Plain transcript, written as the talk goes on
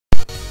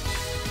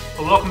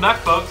Well, welcome back,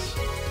 folks. I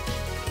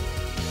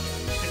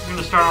think we're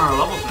going to start on our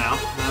levels now.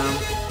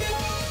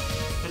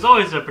 There's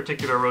always a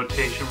particular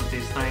rotation with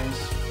these things,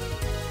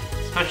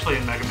 especially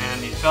in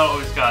Megaman. You've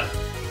always got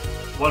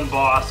one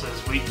boss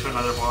is weak to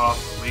another boss,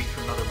 is weak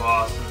to another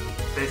boss, and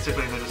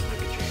basically they just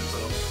make a chain. So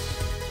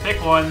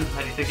pick one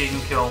that you think you can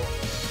kill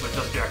with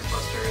just your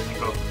X-Buster, and then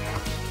go from there.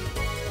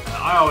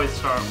 I always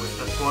start with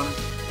this one.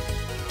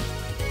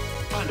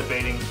 Kind of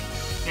debating.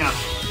 Yeah, I'm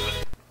just gonna do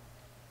it.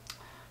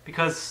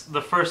 Because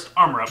the first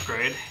armor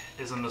upgrade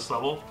is in this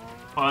level.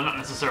 Well, not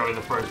necessarily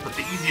the first, but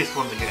the easiest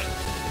one to get.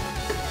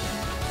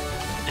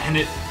 And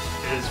it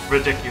is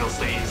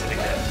ridiculously easy to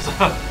get, so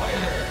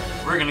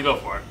we're gonna go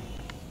for it.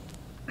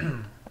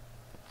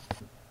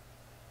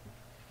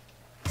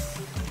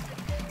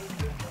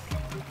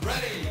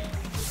 Ready.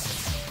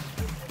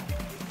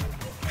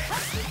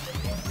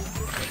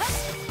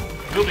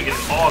 You'll be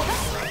getting all of the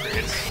armor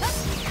upgrades.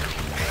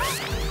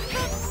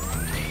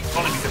 It's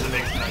funny because it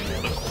makes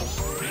Megaman look cool.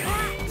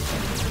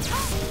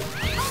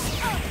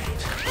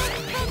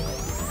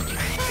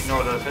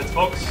 Ignore those hits,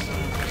 folks. You know,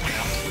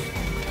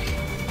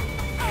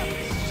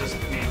 it's just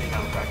me being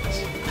out of practice.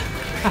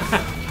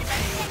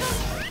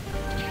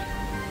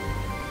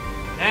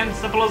 And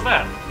simple as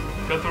that.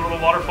 Go through a little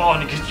waterfall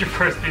and you get your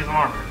first piece of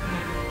armor.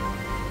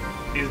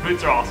 These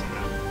boots are awesome,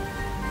 man.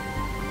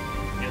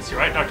 Yes, you're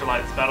right, Dr.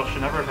 Light. This battle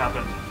should never have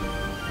happened.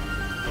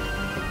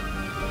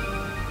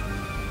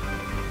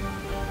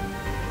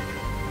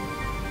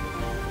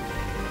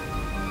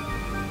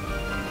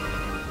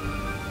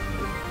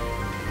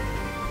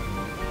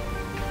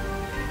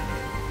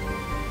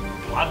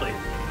 Gladly.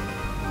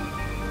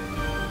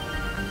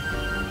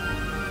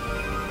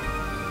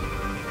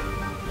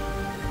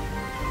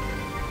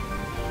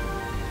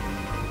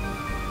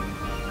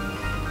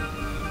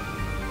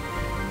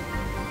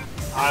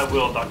 I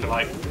will, Dr.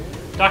 Light.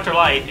 Dr.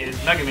 Light is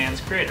Megaman's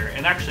creator,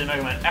 and actually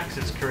Megaman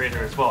X's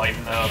creator as well,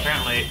 even though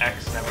apparently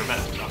X never met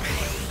Dr.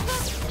 Light.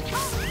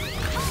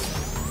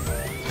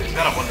 So he's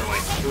gotta wonder,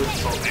 like, who is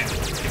this old man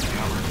who's giving me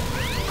armor?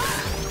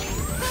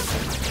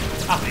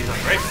 Not that he's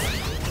ungrateful.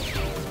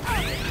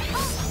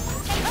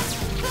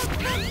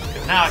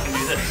 Because now I can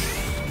do this.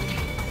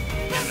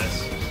 And this.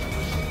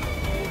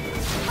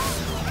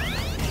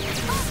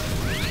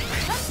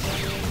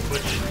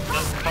 Which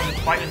doesn't come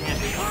quite in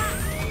handy.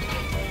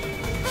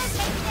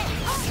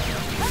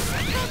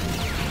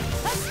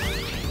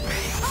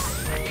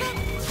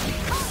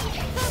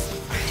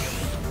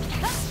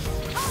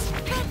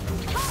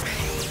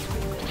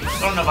 I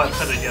don't know if I've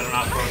said it yet or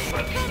not, folks,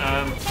 but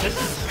this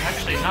is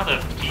actually not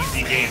an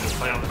easy game to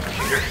play on the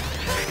computer.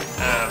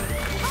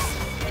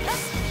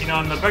 You know,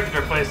 on the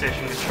regular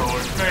PlayStation controller,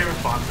 it's very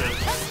responsive.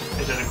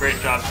 They did a great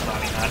job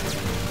designing that.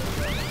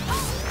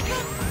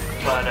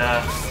 But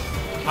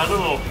my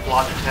little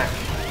Logitech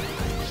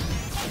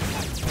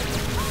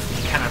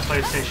kind of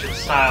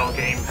PlayStation-style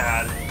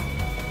gamepad,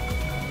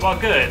 while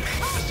good,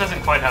 this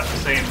doesn't quite have the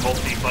same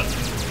multi-button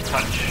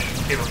touch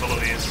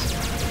capabilities.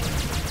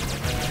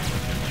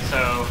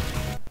 So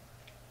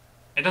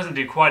it doesn't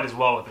do quite as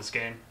well with this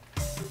game.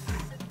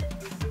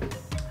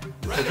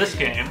 So this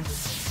game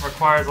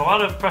requires a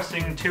lot of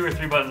pressing 2 or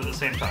 3 buttons at the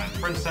same time.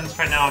 For instance,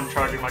 right now I'm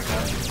charging my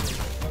gun,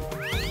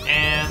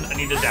 and I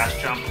need to dash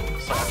jump,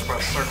 so I have to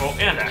press circle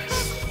and X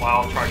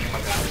while charging my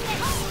gun.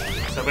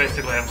 So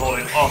basically I'm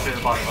holding all 3 of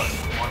the bottom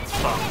buttons with one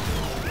thumb.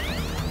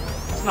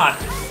 It's not,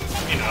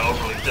 you know,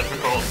 overly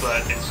difficult,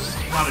 but it's just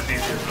not as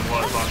easy as it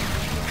was on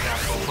the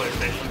actual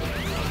PlayStation.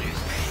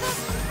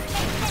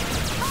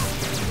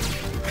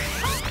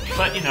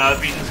 But, you know, I've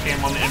beaten this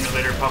game on the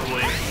emulator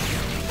probably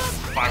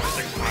 5 or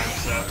 6 times,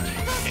 so I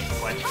can't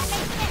complain.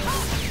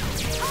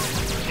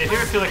 Yeah, if you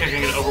ever feel like you're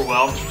gonna get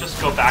overwhelmed, just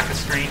go back a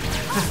screen.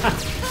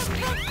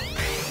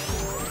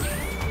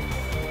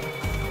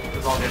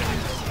 Because all the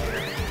enemies disappear.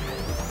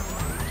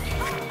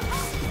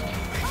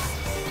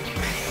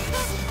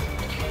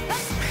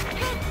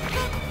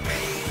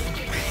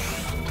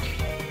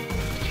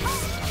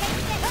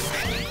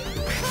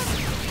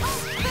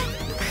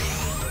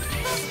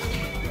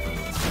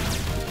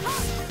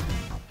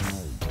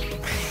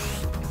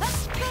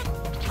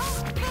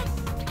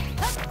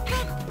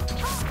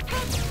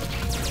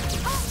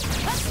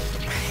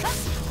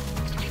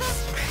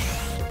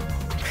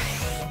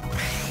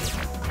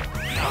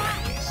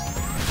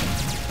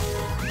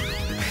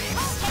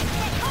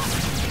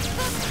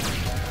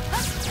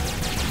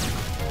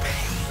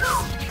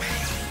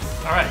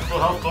 Alright, full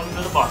health going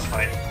into the boss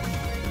fight.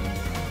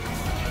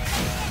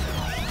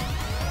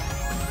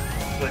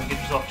 Go ahead and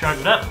get yourself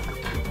charged up.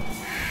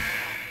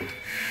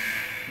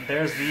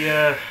 There's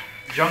the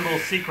jungle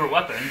secret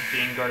weapon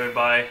being guarded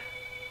by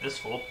this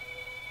fool,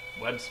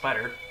 Web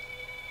Spider.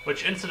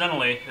 Which,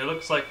 incidentally, it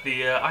looks like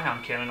the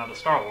ion cannon out of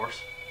Star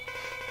Wars.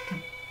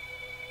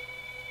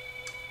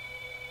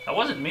 That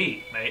wasn't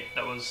me, mate.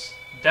 That was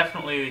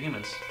definitely the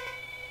humans.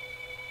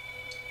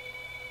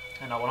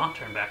 And I will not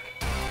turn back.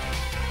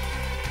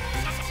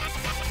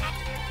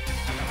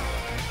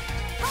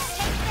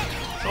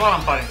 So while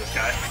I'm fighting this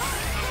guy,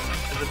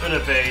 there's a bit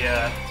of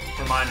a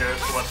reminder as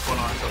to what's going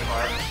on so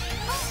far.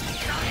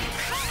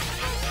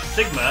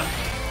 Sigma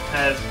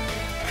has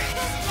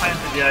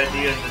planted the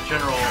idea in the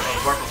general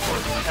of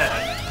Reproforce's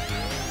head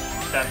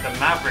that the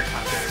Maverick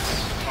Hunters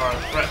are a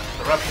threat to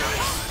the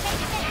Reploids,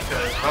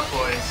 because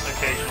Reploids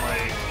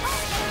occasionally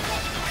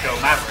go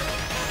Maverick,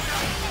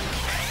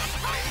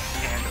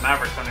 and the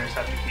Maverick Hunters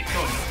have to keep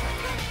killing them.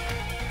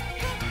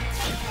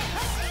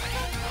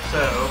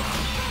 So,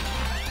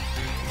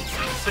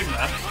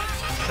 Sigma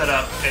set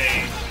up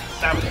a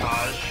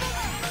sabotage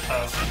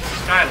of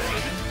Sky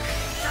Lagoon,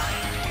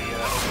 the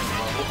open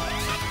level,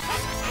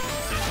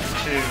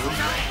 to...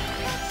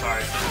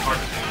 Sorry, it's hard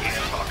to do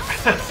and talk.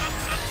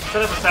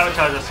 Set up a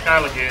sabotage of Sky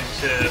Lagoon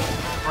to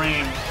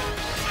frame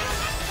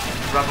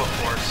Rebel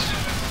Force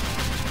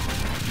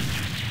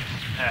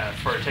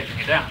for taking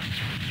it down.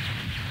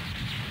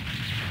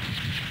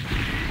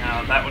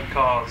 Now that would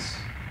cause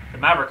the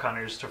Maverick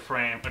Hunters to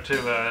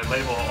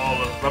label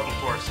all of Rebel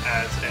Force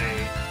as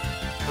a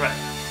threat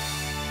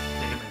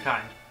to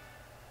humankind.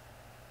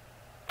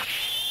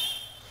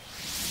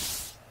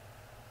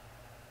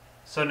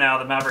 So now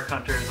the Maverick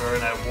Hunters are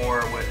in a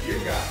war with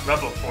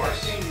Rebel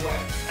Force,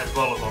 as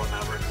well as all the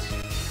Mavericks.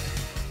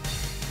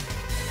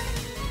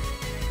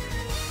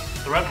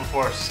 The Rebel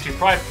Force is too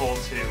prideful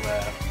to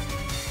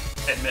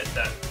admit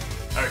that,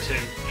 or to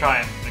try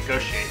and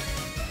negotiate.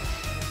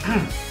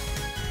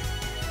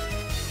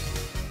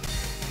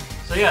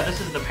 So yeah, this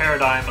is the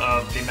paradigm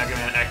of the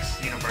Megaman X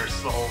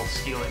universe, the whole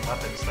stealing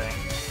weapons thing.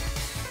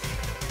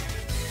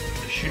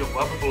 To shoot a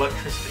web of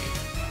electricity,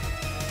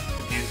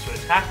 used to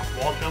attack,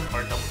 wall jump,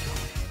 or double jump.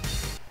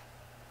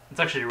 It's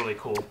actually really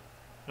cool.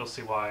 You'll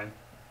see why in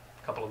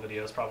a couple of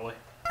videos, probably.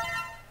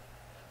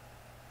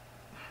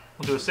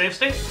 We'll do a save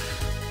state.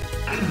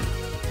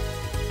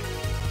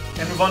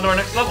 And move on to our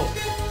next level.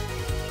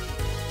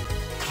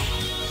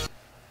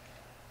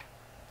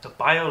 It's a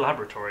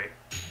biolaboratory.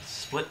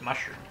 Split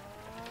mushroom.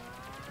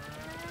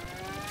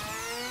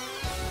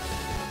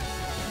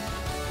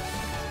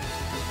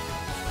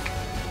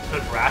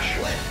 Good rash.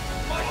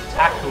 Will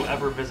attack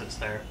whoever visits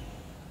there.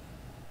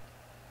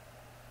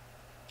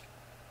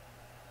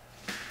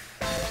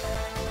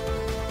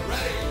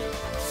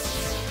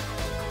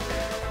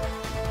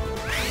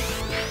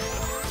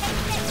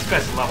 This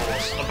guy's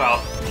levels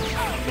about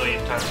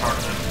 1,000,000 times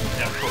harder than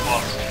the actual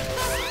boss.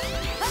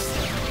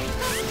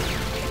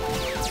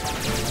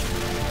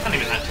 Not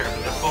even that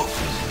terribly difficult.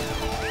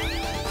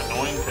 Just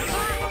annoying because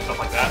stuff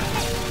like that.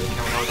 You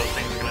never know what those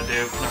things are gonna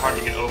do. They're hard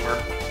to get over.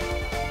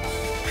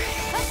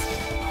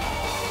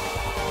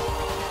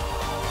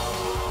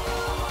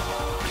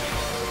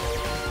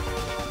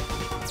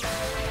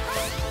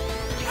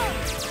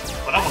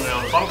 What I want to know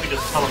is why don't we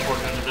just teleport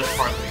into this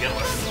part to begin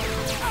with?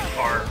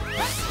 Or,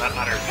 for that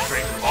matter,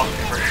 straight to the boss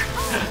chamber.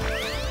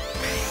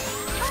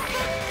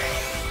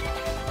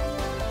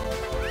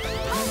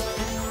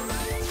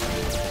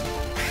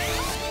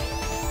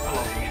 I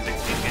love the music in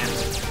these games.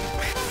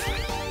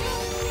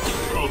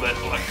 A little bit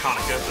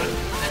electronica, but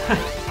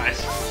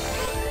nice.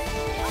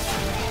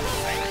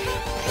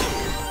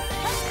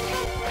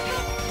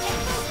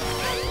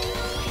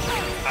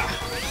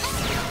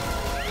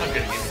 I'm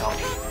good to get help.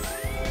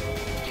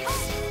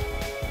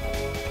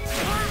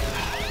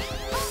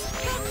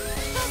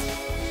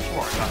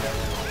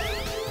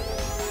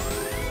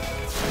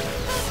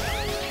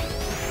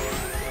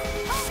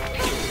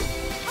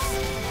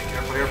 Be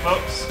careful here,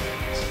 folks.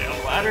 Stay on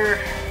the ladder.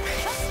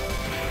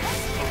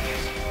 Oh,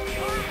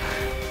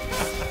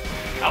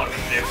 that would have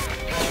been new.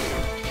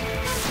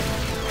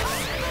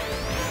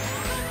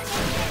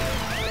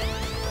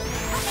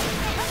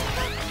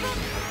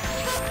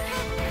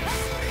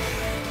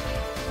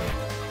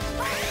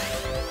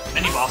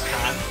 Mini boss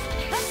time.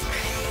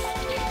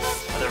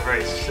 They're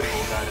very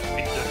simple guy to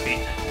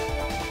defeat.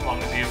 As long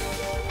as you've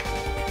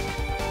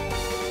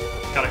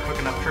got a quick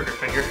enough trigger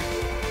finger.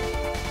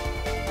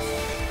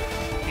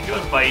 He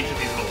goes by each of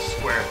these little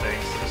square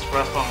things, so just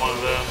rest on one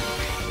of them,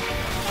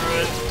 through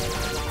it,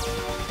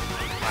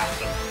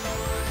 blast him.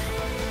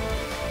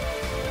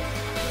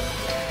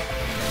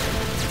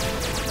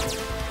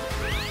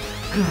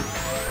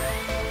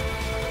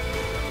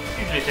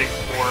 Usually takes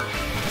 4.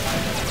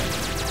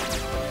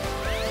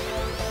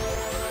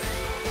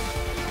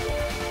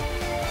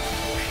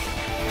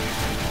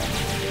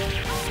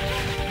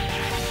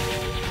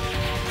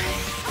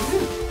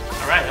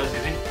 Alright, that was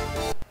easy.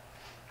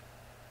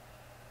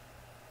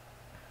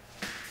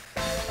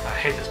 I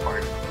hate this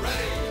part.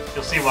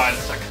 You'll see why in a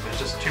second. There's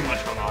just too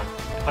much going on.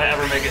 If I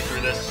ever make it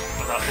through this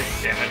without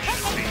taking damage,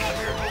 it'll be a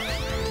miracle.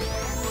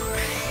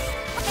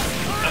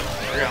 Oh,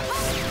 there we go.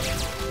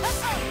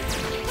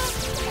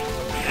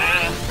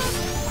 Yeah.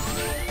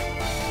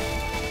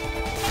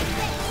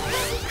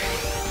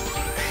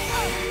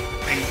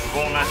 Things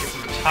rolling at you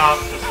from the top,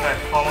 this guy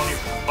following you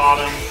from the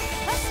bottom.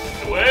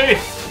 Get away!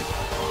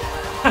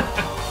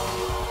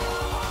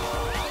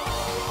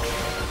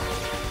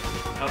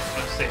 Oh, I'm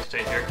gonna safe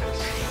state here because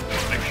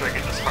make sure I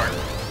get this heart.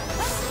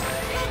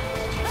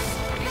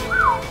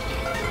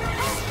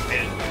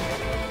 Made it.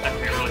 That can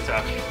be really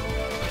tough.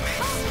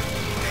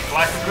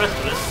 Fly for the rest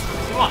of this.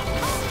 What do you want?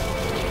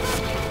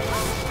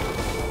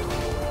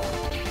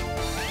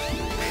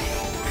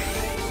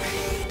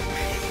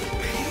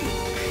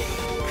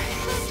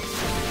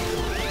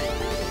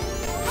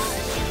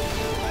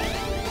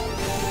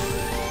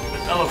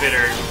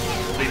 elevator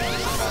leads to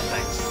some bad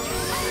things.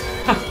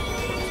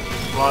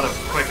 A lot of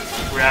quick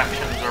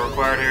reactions are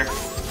required here.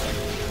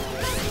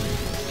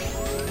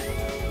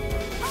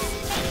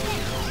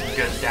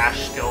 Good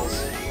dash skills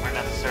are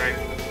necessary.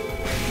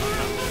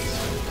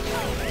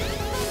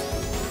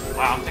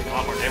 Wow, I'm taking a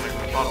lot more damage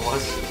than I thought it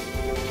was.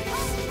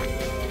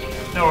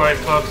 No worries,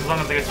 folks. As long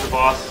as I get to the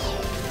boss,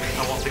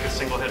 I won't take a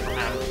single hit from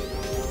him.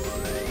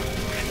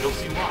 And you'll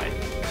see why.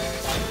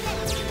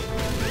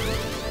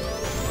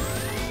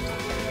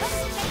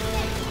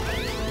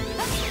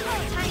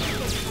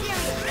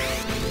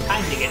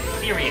 Time to get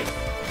serious.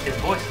 His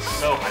voice is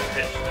so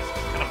high-pitched. That's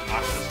kind of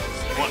obnoxious.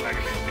 You want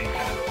Megaman to be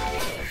kind of,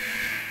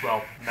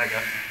 well,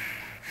 mega.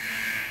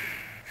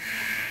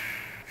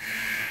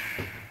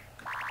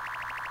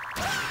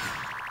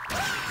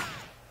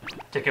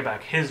 Take it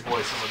back. His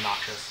voice is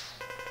obnoxious.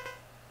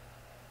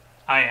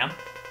 I am.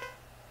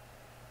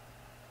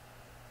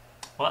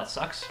 Well, that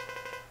sucks.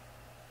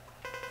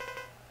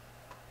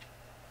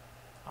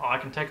 Oh, I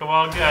can take a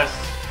wild guess.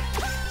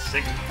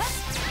 Sick.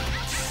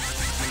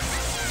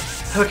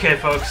 Okay,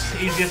 folks.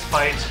 Easiest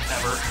fight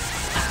ever.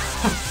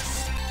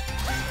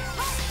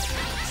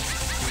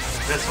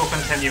 This will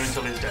continue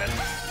until he's dead.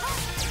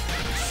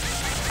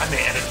 I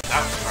may edit it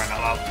out for crying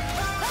out loud.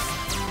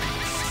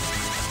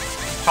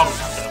 Probably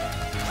not, though.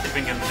 If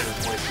we can get him to do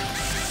his voice.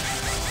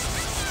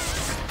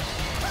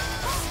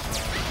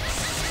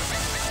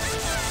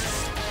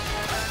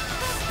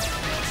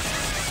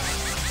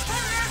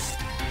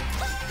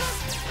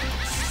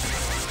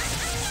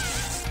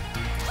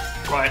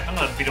 Right, I'm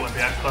gonna beat him with the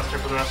Axe Buster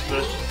for the rest of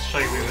this, just to show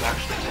you what we would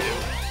actually do.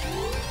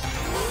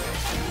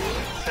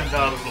 Send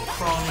out his little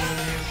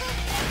cronies.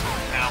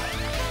 Ow.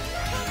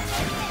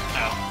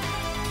 Ow.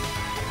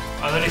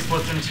 Oh, then he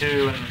splits in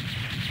two, and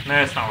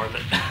nah, it's not worth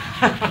it.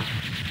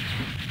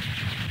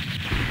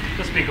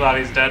 Just be glad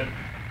he's dead.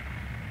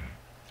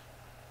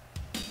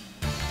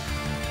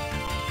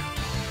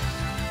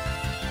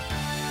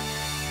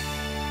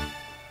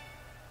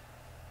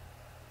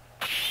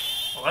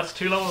 Well, that's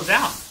 2 levels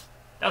down.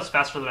 That was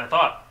faster than I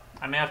thought.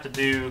 I may have to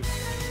do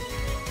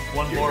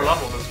one more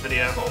level this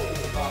video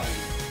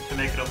to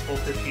make it a full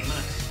 15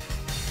 minutes.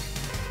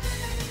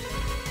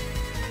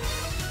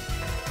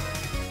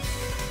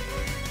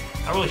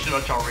 I really should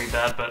let y'all read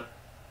that, but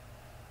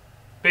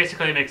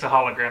basically it makes a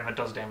hologram that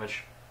does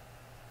damage.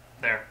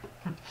 There.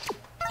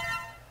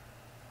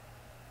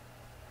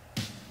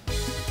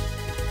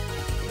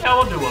 Yeah,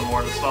 we'll do one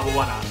more this level,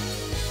 why not?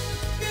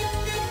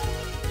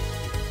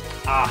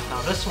 Ah,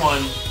 now this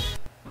one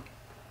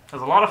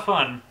is a lot of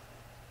fun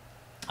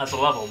as a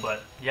level,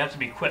 but you have to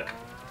be quick.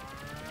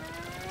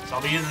 So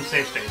I'll be using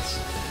save states.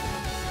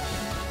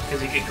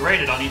 Because you get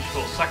graded on each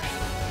little section.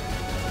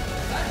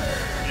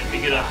 And if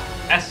you get a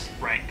S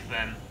rank,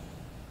 then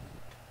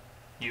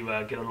you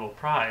get a little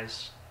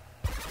prize.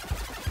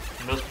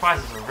 And those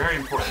prizes are very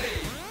important.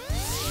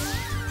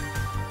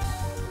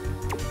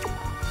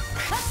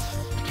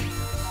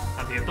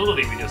 Now the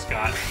ability we just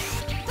got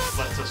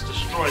lets us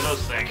destroy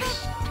those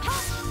things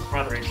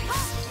rather easily.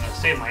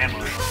 Save my ammo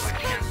as much as I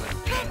can, but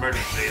in an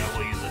emergency I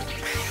will use it.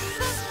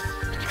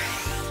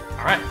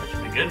 Alright, that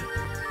should be good.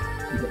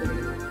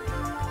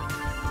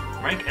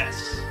 Rank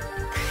S.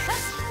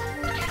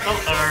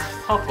 Health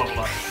level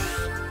up.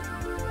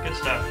 Good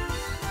stuff.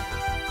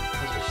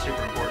 Those are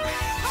super important.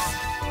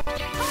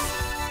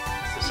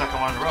 It's the second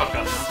one in a row I've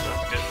gotten them, so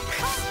that's good.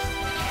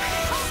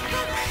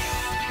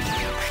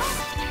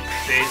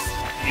 See,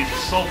 use the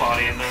soul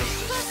body and those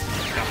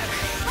just come.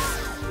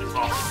 It's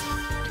awesome.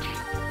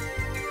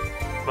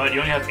 But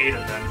you only have 8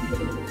 of them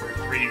for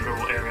 3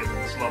 little areas in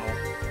this level.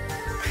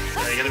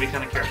 So you gotta be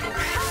kind of careful.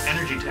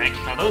 Energy tank.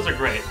 Now those are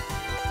great.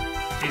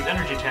 These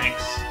energy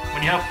tanks,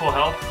 when you have full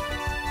health,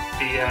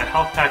 the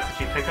health packs that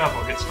you pick up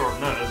will get stored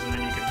in those, and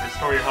then you can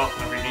restore your health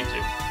whenever you need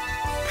to.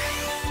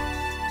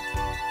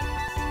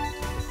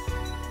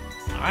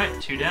 Alright,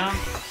 2 down.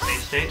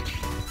 Save state.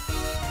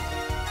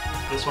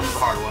 This one is a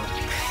hard one.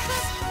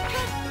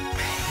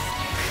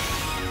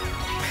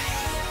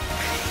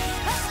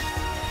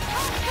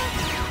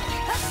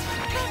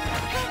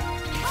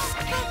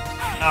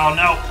 Oh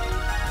no!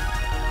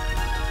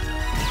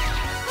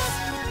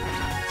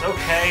 It's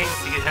okay if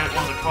you get hit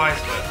once or twice,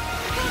 but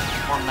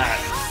more than that,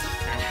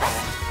 you're in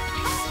trouble.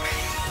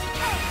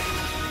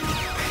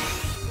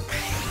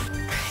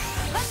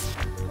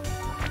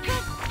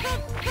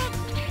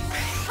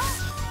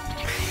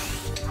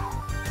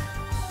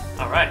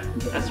 Alright.